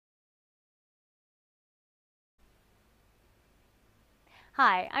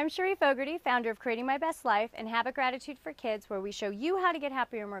Hi, I'm Cherie Fogarty, founder of Creating My Best Life and Habit Gratitude for Kids, where we show you how to get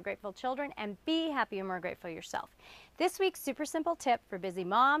happier, more grateful children and be happier, more grateful yourself. This week's super simple tip for busy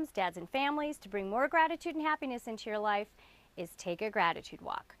moms, dads, and families to bring more gratitude and happiness into your life is take a gratitude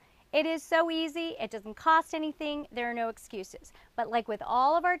walk. It is so easy, it doesn't cost anything, there are no excuses. But like with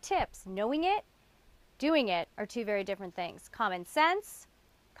all of our tips, knowing it, doing it are two very different things. Common sense,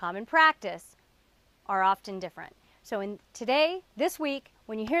 common practice are often different. So this week,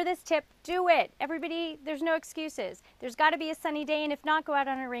 when you hear this tip, do it. Everybody, there's no excuses. There's got to be a sunny day, and if not, go out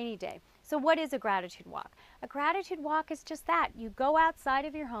on a rainy day. So what is a gratitude walk? A gratitude walk is just that. You go outside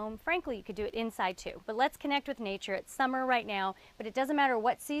of your home. Frankly, you could do it inside too, but let's connect with nature. It's summer right now, but it doesn't matter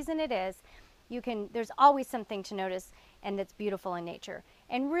what season it is. There's always something to notice and that's beautiful in nature.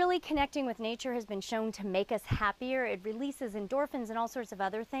 And really connecting with nature has been shown to make us happier. It releases endorphins and all sorts of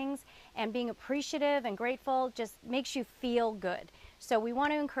other things, and being appreciative and grateful just makes you feel good. So we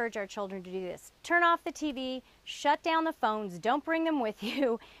want to encourage our children to do this. Turn off the TV, shut down the phones, don't bring them with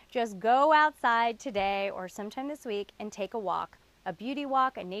you. Just go outside today or sometime this week and take a walk. A beauty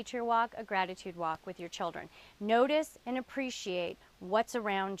walk, a nature walk, a gratitude walk with your children. Notice and appreciate what's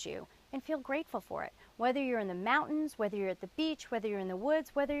around you and feel grateful for it. Whether you're in the mountains, whether you're at the beach, whether you're in the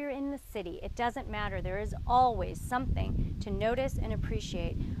woods, whether you're in the city, it doesn't matter. There is always something to notice and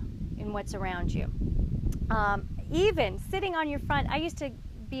appreciate in what's around you. Even sitting on your front, I used to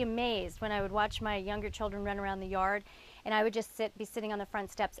be amazed when I would watch my younger children run around the yard, and I would just be sitting on the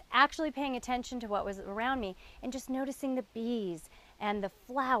front steps, actually paying attention to what was around me and just noticing the bees and the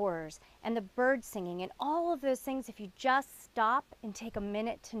flowers and the birds singing and all of those things if you just stop and take a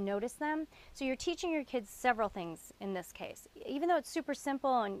minute to notice them. So you're teaching your kids several things in this case. Even though it's super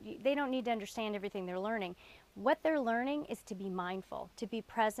simple and they don't need to understand everything they're learning, what they're learning is to be mindful, to be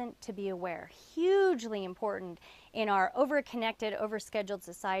present, to be aware. Hugely important in our over-connected, over-scheduled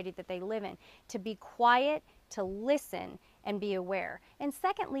society that they live in, to be quiet, to listen, and be aware. And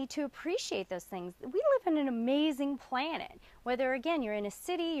secondly, to appreciate those things. We live in an amazing planet. Whether, again, you're in a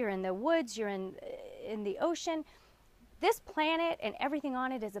city, you're in the woods, you're in the ocean, this planet and everything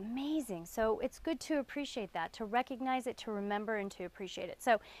on it is amazing. So it's good to appreciate that, to recognize it, to remember, and to appreciate it.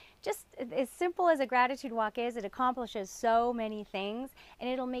 So just as simple as a gratitude walk is, it accomplishes so many things, and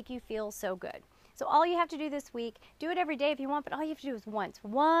it'll make you feel so good. So all you have to do this week, do it every day if you want, but all you have to do is once.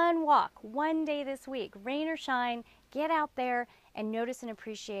 One walk, one day this week, rain or shine, get out there and notice and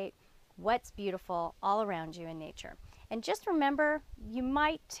appreciate what's beautiful all around you in nature. And just remember, you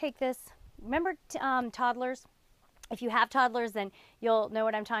might take this, remember toddlers? If you have toddlers, then you'll know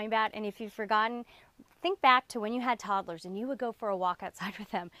what I'm talking about. And if you've forgotten, think back to when you had toddlers and you would go for a walk outside with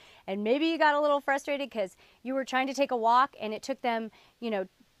them. And maybe you got a little frustrated because you were trying to take a walk and it took them,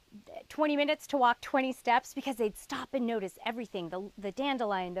 20 minutes to walk 20 steps because they'd stop and notice everything, the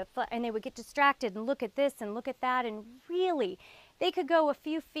dandelion, and they would get distracted and look at this and look at that, and really, they could go a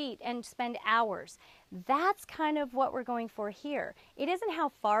few feet and spend hours. That's kind of what we're going for here. It isn't how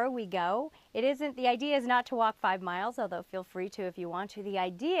far we go. The idea is not to walk 5 miles, although feel free to if you want to. The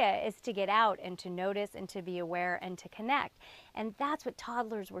idea is to get out and to notice and to be aware and to connect. And that's what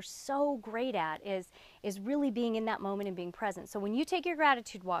toddlers were so great at, is really being in that moment and being present. So when you take your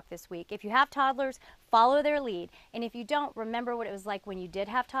gratitude walk this week, if you have toddlers, follow their lead. And if you don't, remember what it was like when you did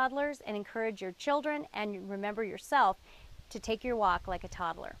have toddlers and encourage your children and remember yourself to take your walk like a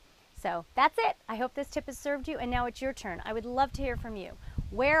toddler. So that's it. I hope this tip has served you, and now it's your turn. I would love to hear from you.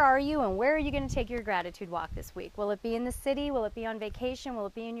 Where are you and where are you going to take your gratitude walk this week? Will it be in the city? Will it be on vacation? Will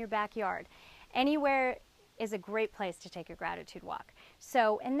it be in your backyard? Anywhere is a great place to take a gratitude walk.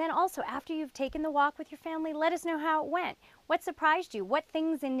 So, and then also after you've taken the walk with your family, let us know how it went. What surprised you? What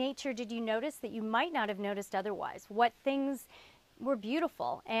things in nature did you notice that you might not have noticed otherwise? What things were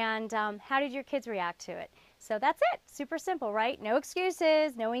beautiful, and how did your kids react to it? So that's it. Super simple, right? No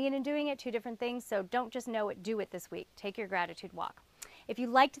excuses. Knowing it and doing it, two different things. So don't just know it, do it this week. Take your gratitude walk. If you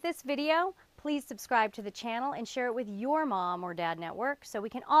liked this video, please subscribe to the channel and share it with your mom or dad network so we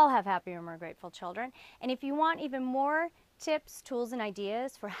can all have happier, more grateful children. And if you want even more tips, tools, and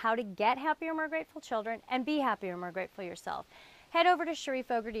ideas for how to get happier, more grateful children and be happier, more grateful yourself, head over to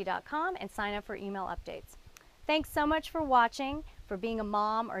CherieFogarty.com and sign up for email updates. Thanks so much for watching, for being a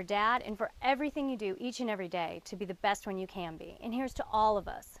mom or dad, and for everything you do each and every day to be the best one you can be. And here's to all of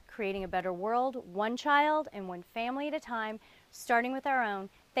us, creating a better world, one child and one family at a time, starting with our own.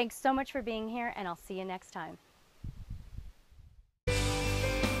 Thanks so much for being here, and I'll see you next time.